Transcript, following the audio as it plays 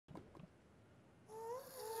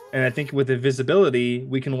And I think with invisibility,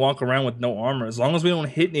 we can walk around with no armor as long as we don't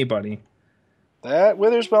hit anybody. That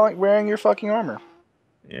wither's wearing your fucking armor.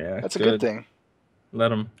 Yeah, That's a good good. thing. Let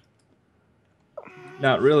them.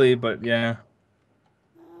 Not really, but yeah.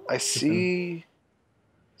 I Listen, see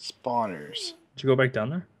spawners. did you go back down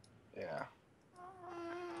there? Yeah.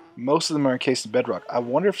 Most of them are encased in bedrock. I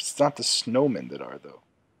wonder if it's not the snowmen that are, though.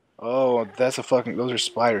 Oh, that's a fucking... Those are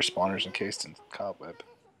spider spawners encased in cobweb.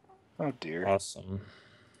 Oh, dear. Awesome.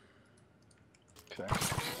 Okay.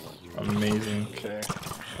 Amazing. Okay.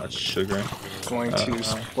 That's sugar. Going to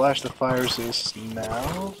splash the fire resist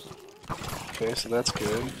now. Okay, so that's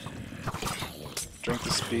good. Drink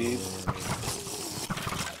the speed.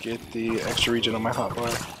 Get the extra regen on my hotbar.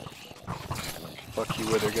 Fuck you,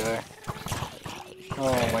 wither guy.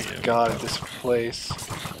 Oh my god, this place.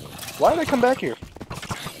 Why did I come back here?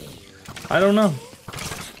 I don't know.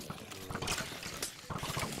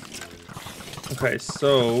 Okay,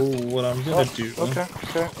 so what I'm gonna do. Okay.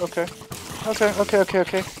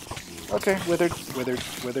 Okay, withered.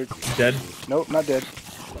 Dead. Nope, not dead.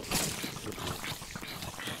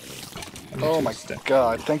 I'm Oh my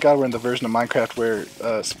god, thank god we're in the version of Minecraft where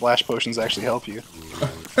splash potions actually help you.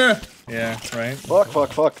 Yeah, right? Fuck.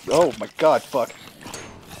 Oh my god, fuck.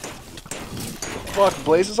 Fuck,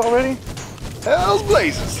 blazes already? Hell's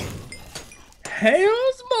blazes!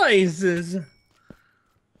 Hell's blazes!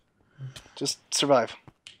 Just survive.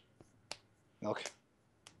 Milk.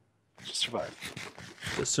 Just survive.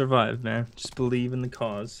 Just survive, man. Just believe in the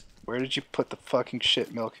cause. Where did you put the fucking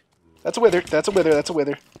shit, Milk? That's a wither, that's a wither, that's a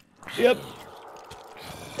wither. Yep.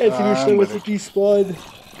 If you're still with the despawn.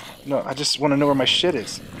 No, I just want to know where my shit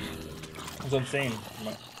is. That's what I'm saying.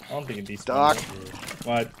 I don't think it despawned. Doc.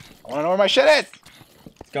 What? I want to know where my shit is!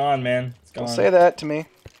 It's gone, man. It's gone. Don't say that to me.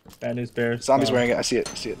 Bad news bears. Zombie's gone. wearing it, I see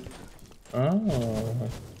it. Oh.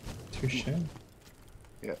 Touche.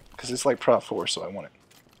 Yeah, because it's like Prop 4, so I want it.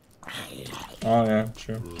 Oh, yeah,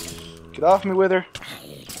 true. Get off me, wither.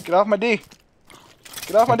 Get off my D.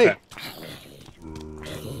 Get off my D.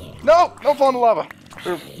 No! Don't fall in the lava.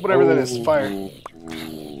 Or whatever that is. Fire.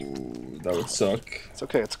 That would suck. It's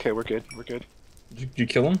okay. We're good. Did you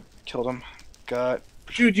kill him? Killed him. Got...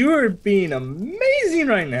 Dude, you are being amazing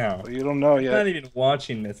right now. Well, you don't know yet. I'm not even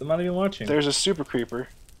watching this. I'm not even watching. There's a super creeper.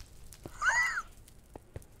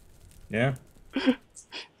 Yeah?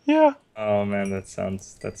 Yeah. Oh man, that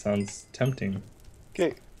sounds tempting.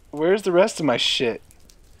 Okay, where's the rest of my shit?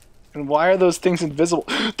 And why are those things invisible?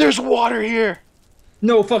 There's water here!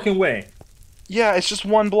 No fucking way. Yeah, it's just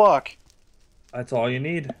one block. That's all you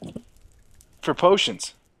need. For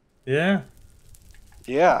potions. Yeah.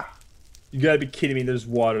 Yeah. You gotta be kidding me, there's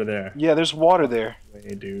water there. Yeah, there's water there. No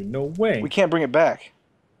way, dude. No way. We can't bring it back.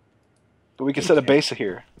 But we can set a base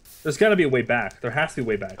here. There's gotta be a way back. There has to be a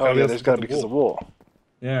way back. Oh yeah, there's gotta be because of wool.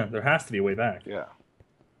 Yeah, there has to be a way back. Yeah.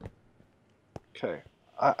 Okay.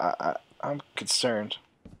 I'm concerned.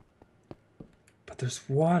 But there's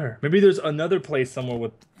water. Maybe there's another place somewhere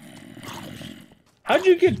with... How'd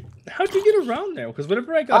you get around there? Because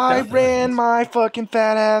whenever I got I down ran there, my fucking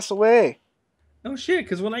fat ass away. No shit,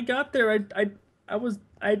 because when I got there, I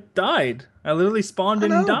died. I literally spawned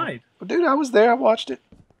in and died. But dude, I was there. I watched it.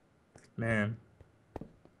 Man.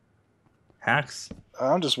 Hacks.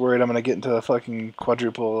 I'm just worried I'm gonna get into a fucking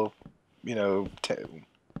quadruple, you know,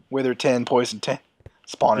 wither 10, poison 10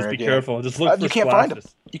 spawner Just be again. careful. Just look for You can't find them.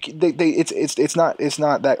 splashes. You can, it's not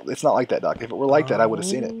like that, Doc. If it were like that, I would have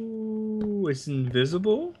seen it. Oh, it's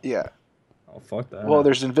invisible? Yeah. Oh, fuck that. Well,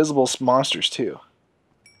 there's invisible monsters too.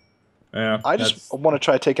 Yeah. I just want to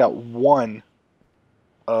try to take out one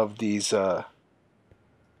of these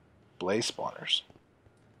blaze spawners.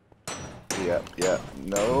 Yeah.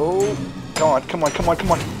 No. Come on.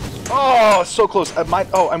 Oh, so close.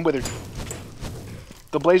 I'm withered.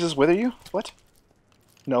 The blazes wither you? What?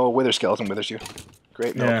 No, a wither skeleton withers you.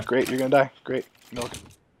 Great, Milk. Yeah. Great, you're gonna die. Great, Milk.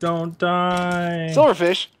 Don't die.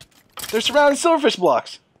 Silverfish? They're surrounding silverfish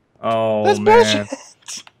blocks. Oh, That's man.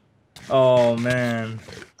 bullshit. Oh, man.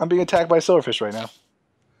 I'm being attacked by silverfish right now.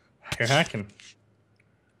 You're hacking.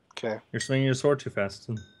 Okay. You're swinging your sword too fast.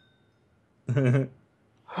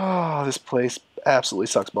 Oh, this place absolutely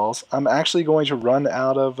sucks balls. I'm actually going to run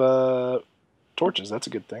out of torches. That's a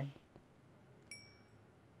good thing.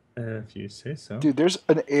 If you say so. Dude, there's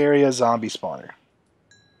an area zombie spawner.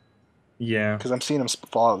 Yeah. Because I'm seeing them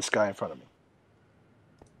fall out of the sky in front of me.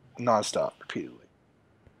 Non-stop, repeatedly.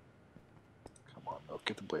 Come on, Milk.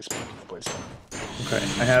 Get the blaze spawner. Okay,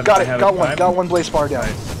 I have. Got it. I have Got one blaze spawner down.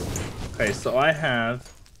 Nice. Okay, so I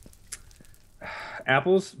have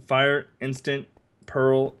apples, fire, instant,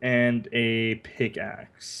 pearl, and a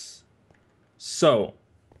pickaxe. So.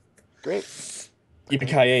 Great.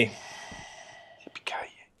 Yippee-ki-yay.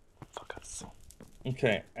 Yippee-ki-yay. Fuck us.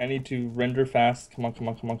 Okay, I need to render fast. Come on, come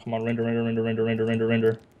on, come on, come on. Render, render, render, render, render, render,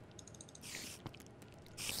 render.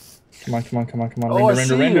 Come on, come on, come on, come on. Oh, Render, I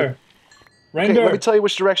render, see render. you. Render. Okay, let me tell you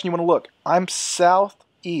which direction you want to look. I'm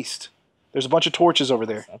southeast. There's a bunch of torches over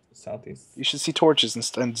there. Southeast. You should see torches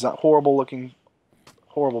and horrible looking,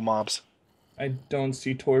 horrible mobs. I don't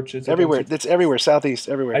see torches. Everywhere. It's everywhere. Southeast.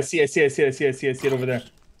 Everywhere. I see it over there.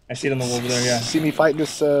 I see it on the wall over there, yeah. See me fighting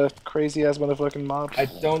this crazy ass motherfucking mob? I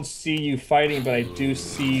don't see you fighting, but I do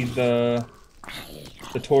see the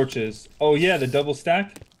torches. Oh yeah, the double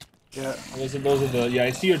stack? Yeah. Those are the yeah,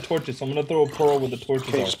 I see your torches, so I'm gonna throw a pearl with the torches.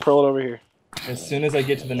 Okay, just pearl it over here. As soon as I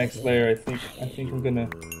get to the next layer, I think I'm gonna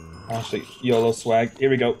actually YOLO swag. Here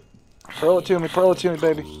we go. Pearl it to me,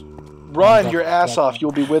 baby. Run your ass off,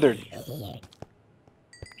 you'll be withered.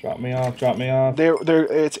 Drop me off, drop me off.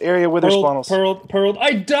 It's area wither spawnels. Pearled.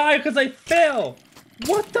 I die because I fell.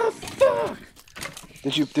 What the fuck?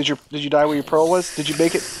 Did you die where your pearl was? Did you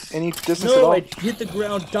make it any distance at all? No, I hit the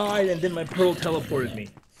ground, died, and then my pearl teleported me.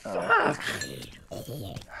 Fuck.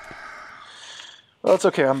 Well, it's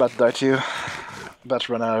okay. I'm about to die too. I'm about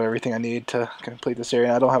to run out of everything I need to complete this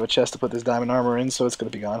area. I don't have a chest to put this diamond armor in, so it's gonna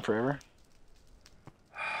be gone forever.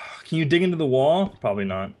 Can you dig into the wall? Probably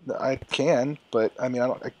not. I can, but I mean,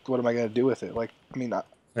 what am I gonna do with it? Like, I mean,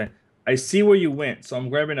 Okay. I see where you went, so I'm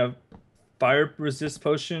grabbing a fire resist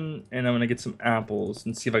potion, and I'm gonna get some apples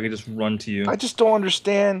and see if I can just run to you. I just don't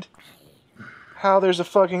understand how there's a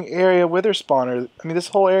fucking area wither spawner. I mean, this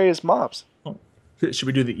whole area is mobs. Oh. Should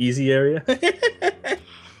we do the easy area?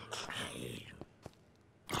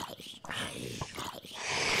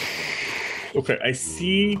 Okay, I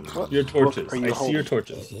see your torches. I see your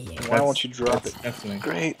torches. Why won't you drop it? Definitely.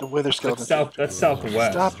 Great, the wither skeleton. That's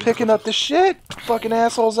southwest. Stop picking up the shit, fucking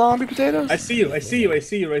asshole zombie potatoes. I see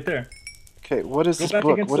you right there. Okay, what is this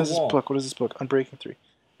book? What is this book? What is this book? Unbreaking 3.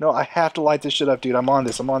 No, I have to light this shit up, dude. I'm on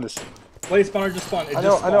this. Wait, spawner just spawned. I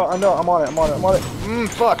know. I'm on it.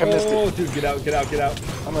 Fuck, I missed it. Oh, dude, get out.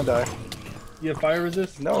 I'm gonna die. You have fire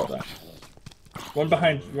resist? No. One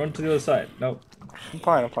behind. Run to the other side. Nope. I'm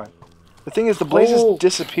fine. The thing is, the blazes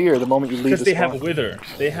disappear the moment you leave the spawn.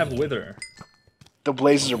 Because they have wither. The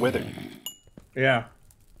blazes are withered. Yeah.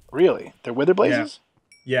 Really? They're wither blazes?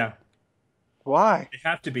 Yeah. Why? They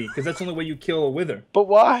have to be, because that's the only way you kill a wither. But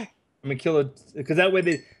why? I mean, because that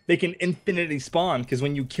way they can infinitely spawn, because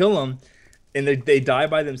when you kill them, and they die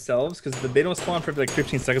by themselves, because they don't spawn for like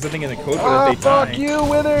 15 seconds, I think in the code, but if they die... fuck you,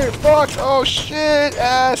 wither! Fuck! Oh, shit,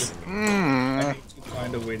 ass! I need to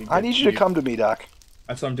find a way to get I need you to come to me, Doc.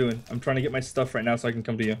 That's what I'm doing. I'm trying to get my stuff right now so I can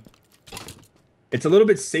come to you. It's a little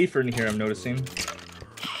bit safer in here, I'm noticing.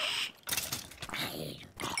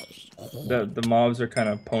 The mobs are kind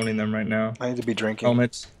of pwning them right now. I need to be drinking.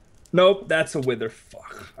 Helmets. Nope, that's a wither.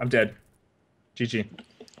 Fuck. I'm dead. GG.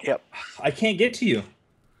 Yep. I can't get to you.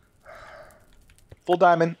 Full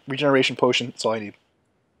diamond, regeneration potion, that's all I need.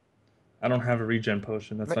 I don't have a regen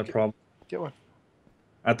potion, that's my problem. Get one.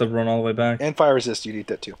 I have to run all the way back. And fire resist, you need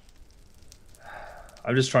that too.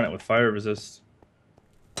 I'm just trying it with fire resist.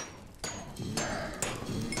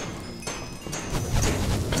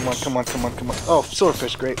 Come on. Oh,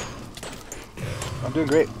 silverfish, great. I'm doing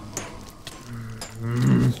great.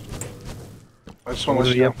 I just want to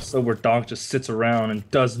let you know. Episode where Doc just sits around and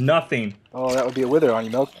does nothing. Oh, that would be a wither on you,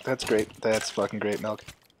 Milk. That's great. That's fucking great, Milk.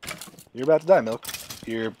 You're about to die, Milk.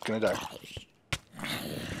 You're gonna die.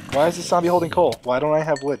 Why is this zombie holding coal? Why don't I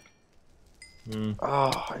have wood?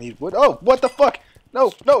 Oh, I need wood. Oh, what the fuck? No,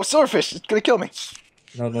 silverfish! It's gonna kill me.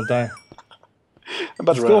 No, don't die. I'm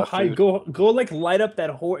about to run out of food. Go like light up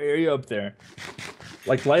that whole area up there.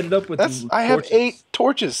 Like light it up with I have 8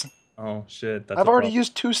 torches. Oh shit, I've already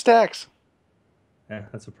used 2 stacks. Yeah,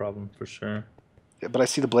 that's a problem for sure. Yeah, but I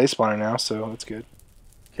see the blaze spawner now, so that's good.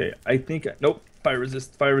 Okay, I think nope, fire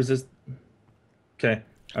resist. Okay.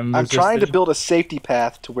 I'm trying to build a safety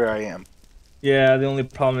path to where I am. Yeah, the only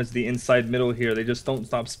problem is the inside middle here. They just don't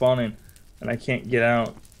stop spawning. And I can't get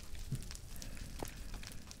out.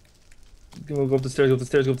 Go up the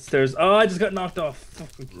stairs, Oh, I just got knocked off.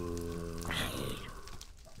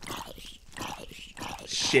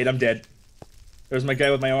 Shit, I'm dead. There's my guy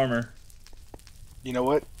with my armor. You know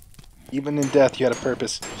what? Even in death, you had a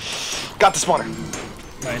purpose. Got the spawner!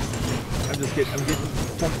 Nice. I'm getting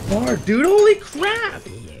so far, dude. Holy crap!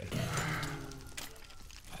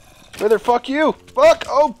 Wither, fuck you! Fuck!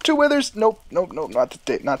 Oh, 2 withers! Nope, not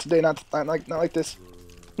today. Not today, not like this.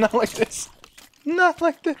 Not like this. Not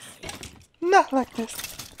like this.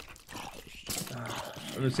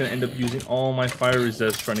 I'm just gonna end up using all my fire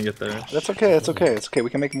resist trying to get there. That's okay, it's okay. We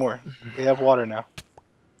can make more. We have water now.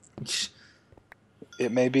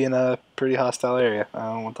 It may be in a pretty hostile area. I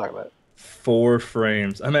don't want to talk about it. 4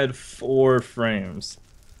 frames. I'm at 4 frames.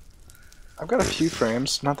 I've got a few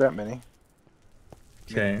frames, not that many.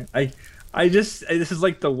 Okay. This is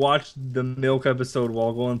like the watch the milk episode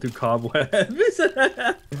while going through cobwebs.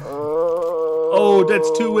 Oh,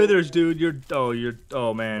 that's 2 withers, dude. Oh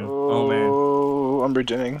man. Oh man. Oh, I'm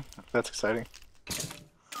regening. That's exciting.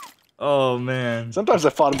 Oh man. Sometimes I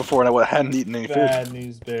fought him before and I hadn't eaten any food. Bad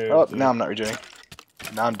news bears. Oh, dude. now I'm not regening.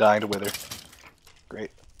 Now I'm dying to wither. Great.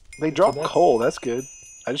 They drop coal, that's good.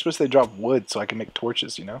 I just wish they dropped wood so I can make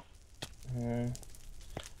torches, you know?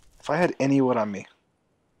 If I had any wood on me.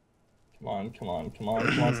 Come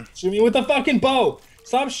on. Shoot me with the fucking bow!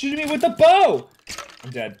 Stop shooting me with the bow! I'm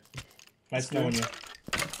dead. Nice knowing you.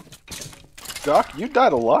 Doc, you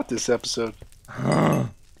died a lot this episode. I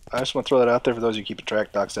just want to throw that out there for those of you keeping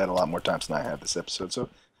track. Doc's died a lot more times than I have this episode, so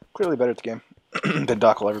clearly better at the game than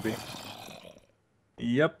Doc will ever be.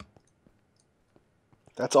 Yep.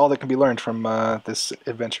 That's all that can be learned from this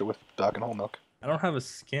adventure with Doc and Whole Milk. I don't have a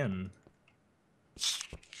skin.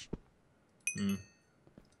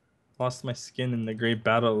 Lost my skin in the great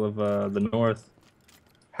battle of the north.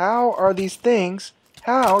 How are these things?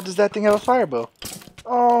 How does that thing have a firebow?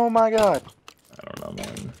 Oh my god. I don't know,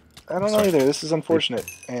 man. I don't know either. This is unfortunate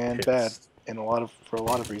and bad in for a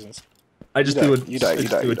lot of reasons. I just do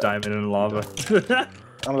a diamond in lava.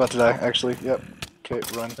 I'm about to die, actually. Yep. Okay,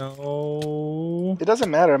 run. No. It doesn't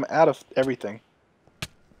matter. I'm out of everything.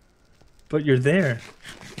 But you're there.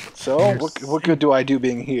 So, what good do I do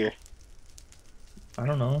being here? I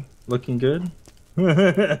don't know. Looking good?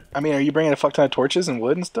 I mean, are you bringing a fuck ton of torches and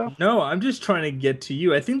wood and stuff? No, I'm just trying to get to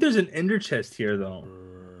you. I think there's an ender chest here, though.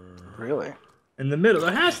 Really? In the middle.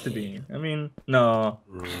 There has to be. I mean, no.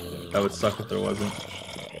 That would suck if there wasn't.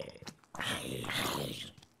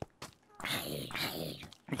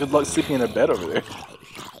 Good luck sleeping in a bed over there.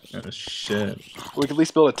 Oh, shit. We could at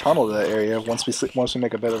least build a tunnel to that area once we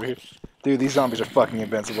make a bed over here. Dude, these zombies are fucking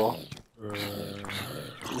invincible.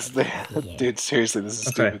 Dude, seriously, this is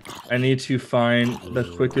stupid. I need to find the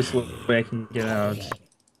quickest way I can get out.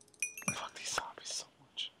 Fuck these zombies so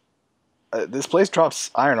much. This place drops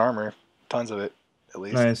iron armor. Tons of it, at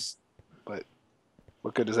least. Nice. But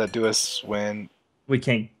what good does that do us when... We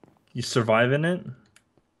can't... You survive in it?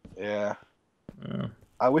 Yeah. Yeah.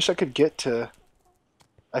 I wish I could get to...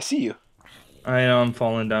 I see you. I know, I'm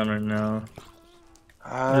falling down right now.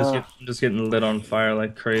 I'm just getting lit on fire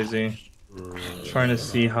like crazy. Trying to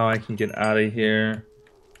see how I can get out of here.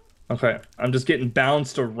 Okay, I'm just getting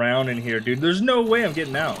bounced around in here, dude. There's no way I'm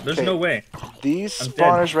getting out. There's no way. These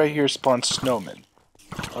spawners right here spawn snowmen.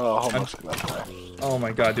 Oh, almost about to die. Oh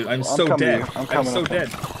my god, dude. I'm so dead. I'm so dead.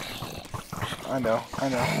 I know.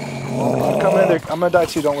 I'm coming in there. I'm gonna die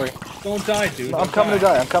too, don't worry. Don't die, dude. I'm coming to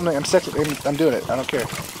die. I'm doing it. I don't care.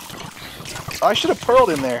 I should have pearled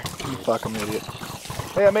in there. You fucking idiot.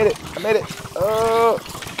 Hey, I made it. Oh.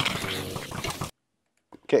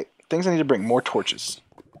 Okay, things I need to bring. More torches.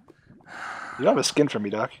 You don't have a skin for me,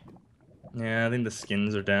 Doc. Yeah, I think the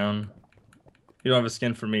skins are down. You don't have a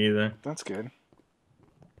skin for me either. That's good.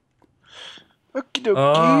 Okie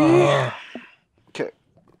dokie. Okay.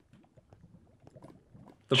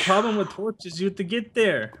 The problem with torches, you have to get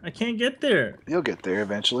there. I can't get there. You'll get there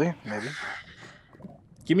eventually, maybe.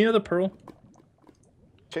 Give me another pearl.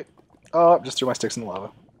 Okay. Oh, just threw my sticks in the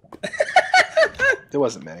lava. There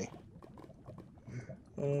wasn't many.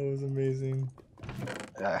 Oh, it was amazing.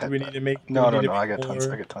 Yeah, do we need to make? No, I got tons.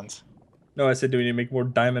 I got tons. No, I said, do we need to make more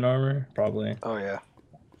diamond armor? Probably. Oh yeah,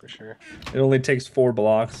 for sure. It only takes 4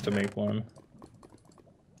 blocks to make one.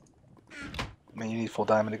 I mean, you need full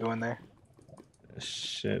diamond to go in there.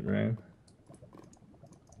 Shit, right?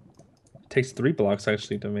 It takes 3 blocks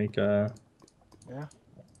actually to make. Yeah.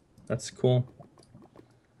 That's cool.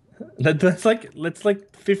 That's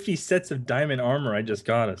like 50 sets of diamond armor I just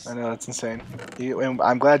got us. I know, that's insane. And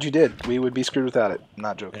I'm glad you did. We would be screwed without it. I'm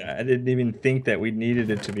not joking. Yeah, I didn't even think that we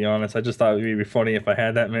needed it, to be honest. I just thought it would be funny if I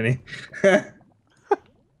had that many. I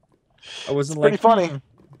wasn't it's pretty funny.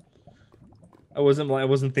 I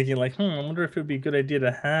wasn't thinking like, I wonder if it would be a good idea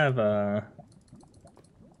to have a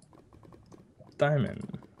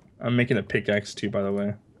diamond. I'm making a pickaxe too, by the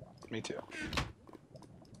way. Me too.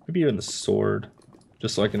 Maybe even a sword.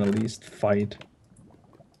 Just so I can at least fight.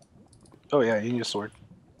 Oh yeah, you need a sword.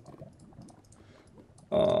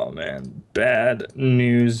 Oh man, bad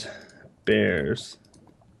news bears.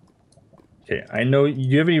 Okay, I know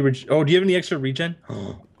you have any. Do you have any extra regen?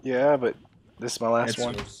 Yeah, but this is my last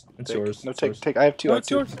one. It's yours. No, take. I have 2. No, it's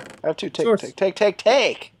yours. I have 2. Take.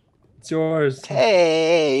 It's yours.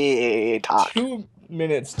 Take. Talk. 2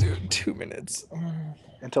 minutes, dude. 2 minutes.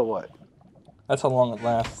 Until what? That's how long it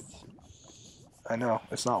lasts. I know,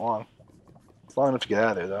 it's not long. It's long enough to get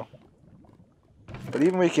out of there, though. But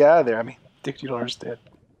even when you get out of there, I mean, Dick, you don't understand.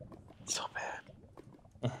 It's so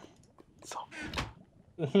bad. So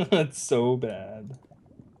bad. It's so bad.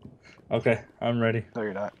 Okay, I'm ready. No,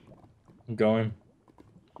 you're not. I'm going.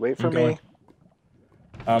 Wait for me.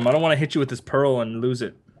 I don't want to hit you with this pearl and lose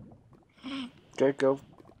it. Okay, go.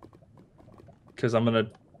 Because I'm going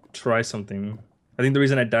to try something. I think the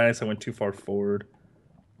reason I died is I went too far forward.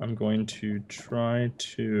 I'm going to try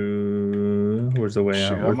to... Where's the way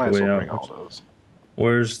out? I might Where's as the way well out? bring all those.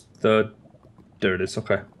 Where's the... There it is.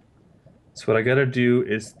 Okay. So what I gotta do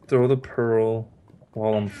is throw the pearl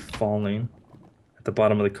while I'm falling at the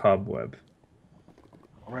bottom of the cobweb.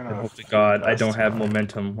 And hope to God I don't have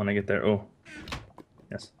momentum when I get there. Oh.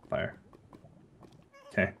 Yes, fire.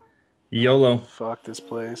 Okay. YOLO. Fuck this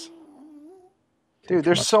place. Dude,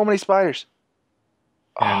 there's so many spiders.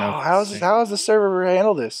 Yeah, oh, how does the server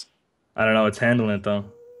handle this? I don't know. It's handling it,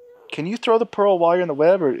 though. Can you throw the pearl while you're in the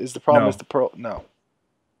web, or is the problem is the pearl? No.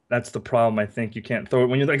 That's the problem, I think. You can't throw it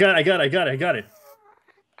when you're... I got it.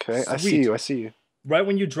 Okay, Sweet. I see you. Right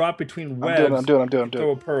when you drop between webs, I'm doing it.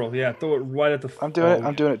 Throw a pearl. Yeah, throw it right at the... I'm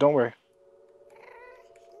doing it. Don't worry.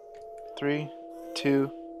 3,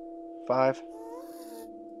 2, 5.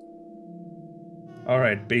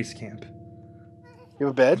 Alright, base camp. You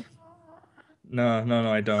have a bed? No,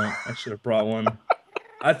 I don't. I should have brought one.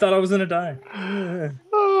 I thought I was gonna die.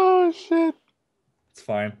 Oh, shit. It's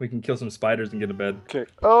fine. We can kill some spiders and get a bed. Okay.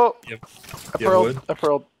 Oh! Yep. I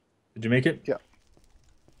pearled. Did you make it? Yeah.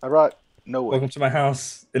 I brought no wood. Welcome to my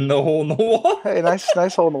house. In the hole in the wall. Hey,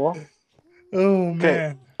 nice hole in the wall. Oh,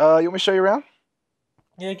 man. You want me to show you around?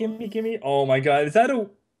 Yeah, give me. Oh, my God. Is that a...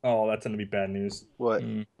 Oh, that's gonna be bad news. What?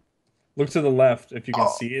 Look to the left if you can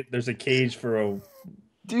see it. There's a cage for a...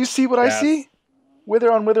 Do you see what I see?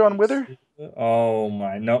 Wither on wither on wither? Oh,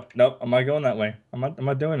 my. Nope. I'm not going that way. I'm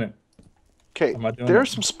not doing it. Okay, there are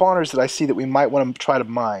some spawners that I see that we might want to try to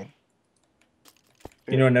mine.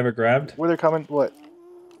 You know what I never grabbed? Where they're coming? What?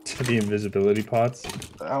 The invisibility pots.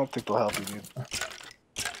 I don't think they'll help you, dude.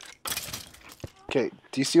 Okay,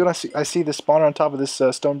 do you see what I see? I see the spawner on top of this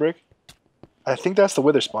stone brick. I think that's the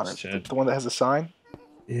wither spawner. The one that has the sign.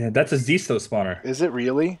 Yeah, that's a Zisto spawner. Is it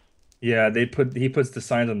really? Yeah, he puts the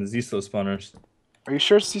signs on the Zisto spawners. Are you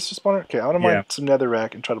sure it's Zisto spawner? Okay, I want to mine some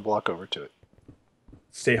netherrack and try to block over to it.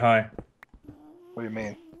 Stay high. What do you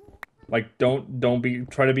mean? Like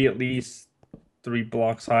try to be at least 3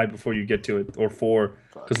 blocks high before you get to it, or 4,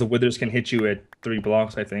 because the withers can hit you at 3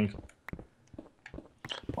 blocks, I think.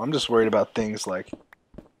 Well, I'm just worried about things like...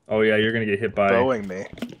 Oh yeah, you're gonna get hit by... Bowing me.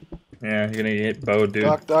 Yeah, you're gonna get hit bowed, dude.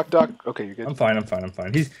 Doc. Okay, you're good. I'm fine.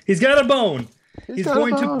 He's got a bone! He's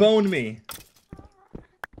going to bone me!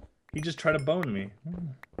 He just tried to bone me.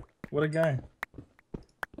 What a guy.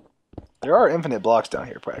 There are infinite blocks down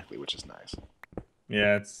here, practically, which is nice.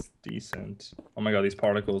 Yeah, it's decent. Oh my god, these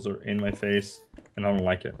particles are in my face, and I don't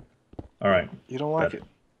like it. Alright. You don't like it?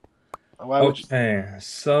 Why would you? Okay,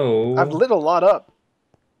 so... I've lit a lot up.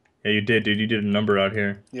 Yeah, you did, dude. You did a number out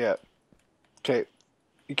here. Yeah. Okay.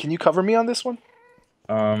 Can you cover me on this one?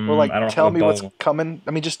 Or like, I don't tell me what's coming?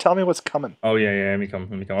 I mean, just tell me what's coming. Oh, yeah, let me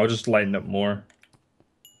come. I'll just lighten up more.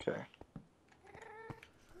 Okay.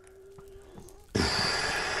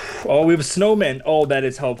 Oh, we have snowmen. Oh, that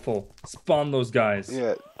is helpful. Spawn those guys.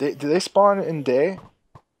 Yeah. Do they spawn in day?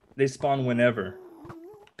 They spawn whenever.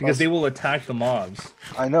 Because they will attack the mobs.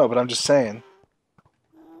 I know, but I'm just saying.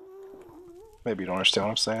 Maybe you don't understand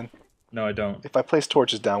what I'm saying. No, I don't. If I place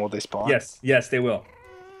torches down, will they spawn? Yes, they will.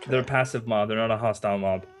 Okay. They're a passive mob. They're not a hostile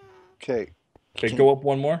mob. Okay. Okay, go up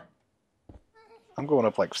one more. I'm going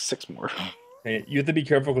up like 6 more. Okay, you have to be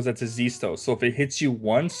careful because that's a Zisto. So if it hits you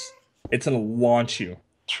once, it's going to launch you.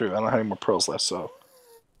 True, I don't have any more pearls left, so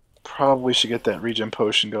probably should get that regen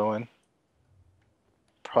potion going.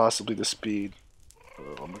 Possibly the speed.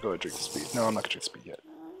 Oh, I'm gonna go ahead and drink the speed. No, I'm not gonna drink the speed yet.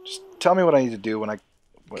 Just tell me what I need to do when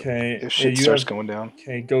if shit starts going down.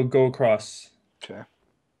 Okay, go across. Okay.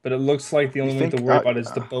 But it looks like the only thing to worry about is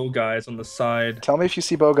the bow guys on the side. Tell me if you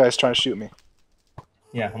see bow guys trying to shoot me.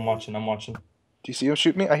 Yeah, I'm watching. Do you see them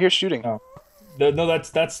shoot me? I hear shooting. Oh. No, that's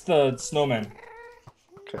the snowman.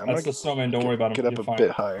 Okay, that's the snowman. Don't worry about him. Get up a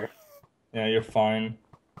bit higher. Yeah, you're fine.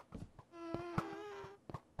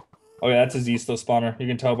 Oh yeah, that's a Zisto spawner. You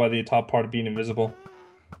can tell by the top part of being invisible.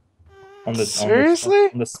 Seriously?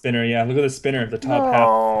 On the spinner, yeah. Look at the spinner. The top half.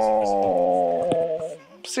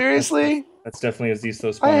 Seriously? That's definitely a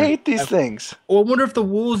Zisto spawner. I hate these things. Oh, I wonder if the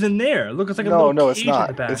wool's in there. Look, it's like a little No, cage it's not. at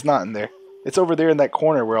the back. It's not in there. It's over there in that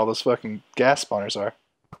corner where all those fucking gas spawners are.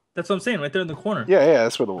 That's what I'm saying, right there in the corner. Yeah,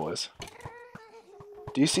 that's where the wool is.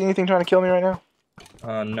 Do you see anything trying to kill me right now?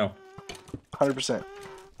 No. 100%.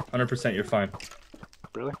 100% you're fine.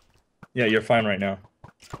 Really? Yeah, you're fine right now.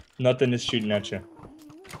 Nothing is shooting at you.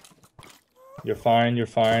 You're fine, you're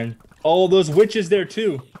fine. Oh, those witches there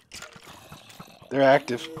too. They're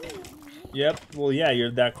active. Yep, well yeah,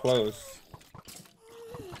 you're that close.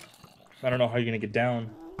 I don't know how you're gonna get down.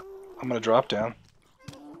 I'm gonna drop down.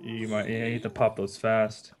 You might, yeah, you have to pop those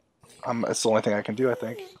fast. It's the only thing I can do, I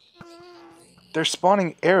think. They're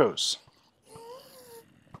spawning arrows.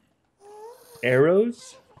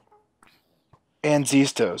 Arrows? And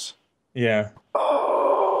Zestos. Yeah.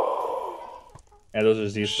 Oh. Yeah, those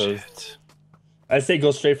are Zestos. Shit. I'd say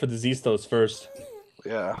go straight for the Zestos first.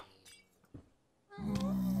 Yeah.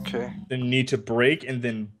 Okay. Then you need to break and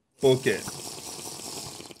then book it.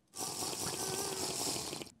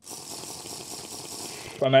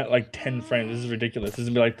 I'm at like 10 frames. This is ridiculous. This is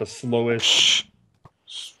gonna be like the slowest. Shh.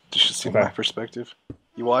 You should see my perspective.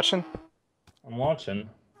 You watching? I'm watching.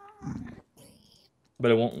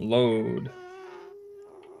 But it won't load.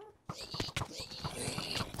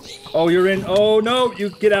 Oh, you're in. Oh, no. You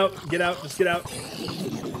get out. Get out. Just get out.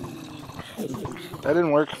 That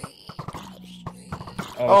didn't work.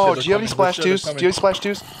 Oh, shit, do you have any splash twos? Do you have any splash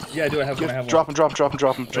twos? Yeah, I do. I have one. Drop them, drop them, drop them,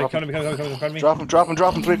 drop them. Drop them, come in front of me. drop them, drop them,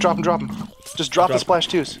 drop them, drop them. Just drop the splash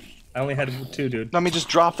twos. I only had 2, dude. No, I mean just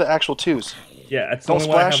drop the actual twos. Yeah, that's the Don't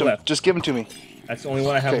only one I splash have them. left. Just give them to me. That's the only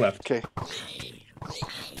one I have left. Okay.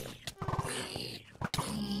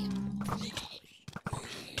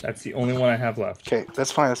 That's the only one I have left. Okay,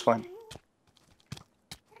 that's fine. That's fine.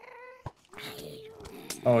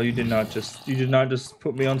 Oh, you did not just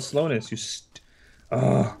put me on slowness.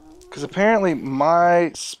 Because apparently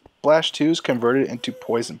my splash twos converted into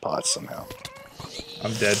poison pots somehow.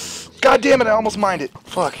 I'm dead. God damn it! I almost mined it.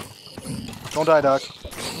 Fuck. Don't die, Doc.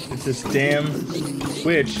 It's this damn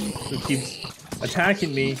witch who keeps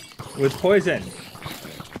attacking me with poison.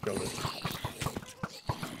 Kill this.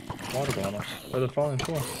 Water bottle. Where the falling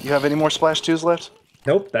for? You have any more splash twos left?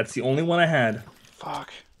 Nope, that's the only one I had.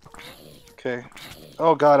 Fuck. Okay.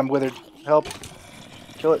 Oh god, I'm withered. Help.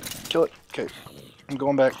 Kill it. Kill it. Okay. I'm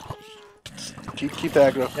going back. Keep the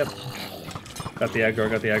aggro. Yep. Got the aggro,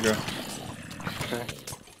 got the aggro. Okay.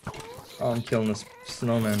 Oh, I'm killing this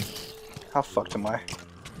snowman. How fucked am I?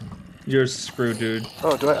 You're screwed, dude.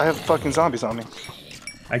 Oh, I have fucking zombies on me.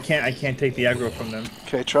 I can't take the aggro from them.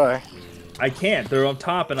 Okay, try. I can't. They're on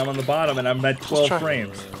top and I'm on the bottom and I'm at 12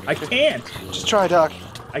 frames. I can't. Just try, Doc.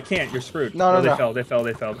 I can't. You're screwed. No, They fell.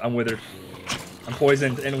 I'm withered. I'm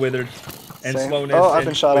poisoned and withered. And Same. slowness I've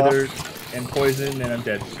been shot withered and poisoned and I'm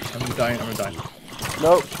dead. I'm gonna die.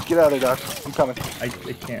 Nope. Get out of there, Doc. I'm coming. I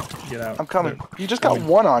can't. Get out. I'm coming. You just got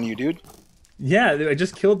one on you, dude. Yeah, I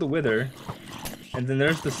just killed the wither. And then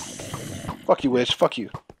there's this... Fuck you, witch. Fuck you.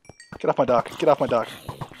 Get off my dock. Get off my dock.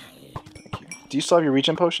 Thank you. Do you still have your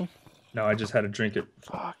regen potion? No, I just had to drink it.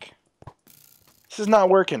 Fuck. This is not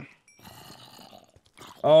working.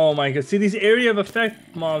 Oh my god. See, these area of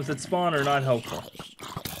effect mobs that spawn are not helpful.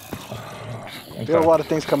 Okay. We have a lot of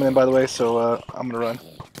things coming in, by the way, so I'm gonna run.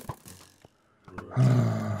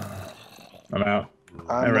 I'm out.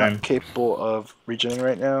 I'm not capable of regenerating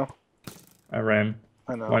right now. I ran.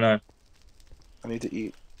 I know. Why not? I need to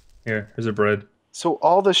eat. Here's a bread. So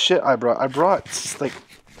all the shit I brought like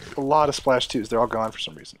a lot of splash twos. They're all gone for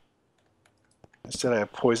some reason. Instead I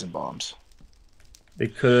have poison bombs. They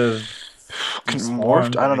could have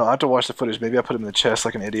morphed. I don't know. I have to watch the footage. Maybe I put them in the chest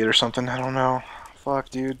like an idiot or something. I don't know. Fuck,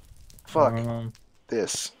 dude. Fuck.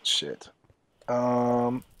 This shit.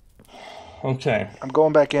 Okay. I'm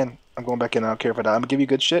going back in. I don't care if I die. I'm gonna give you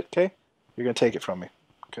good shit, okay? You're gonna take it from me.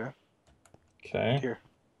 Okay? Okay. Here.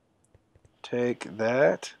 Take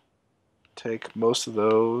that. Take most of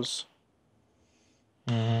those.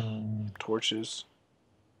 Torches.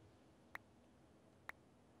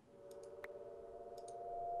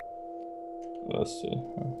 Let's see.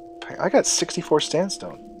 I got 64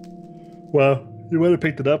 sandstone. Well, you might have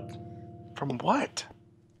picked it up. From what?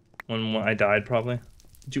 When I died, probably.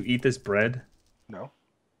 Did you eat this bread? No.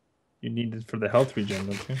 You need it for the health regen,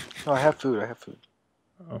 don't you? No, I have food.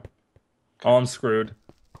 Oh. Okay. Oh, I'm screwed.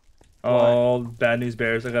 Oh, bad news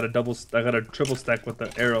bears. I got a triple stack with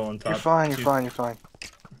the arrow on top. You're fine, you're fine.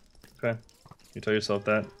 Okay. You tell yourself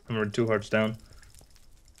that. I'm already 2 hearts down.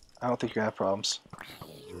 I don't think you're gonna have problems.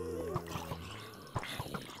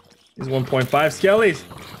 These 1.5 skellies.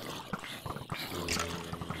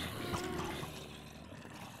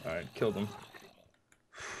 Alright, killed him.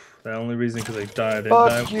 The only reason because I died.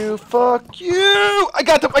 Fuck you! I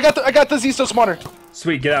got the Zesto spawner.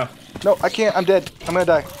 Sweet, get out. No, I can't. I'm dead. I'm gonna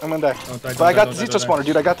die. But I got the Zesto spawner,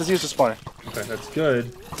 dude. I got the Zesto spawner. Okay, that's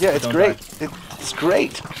good. Yeah, it's great. It's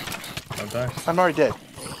great. Don't die. I'm already dead.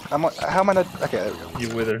 How am I not? Okay, there we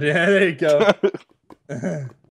You withered. Yeah, there you go. go.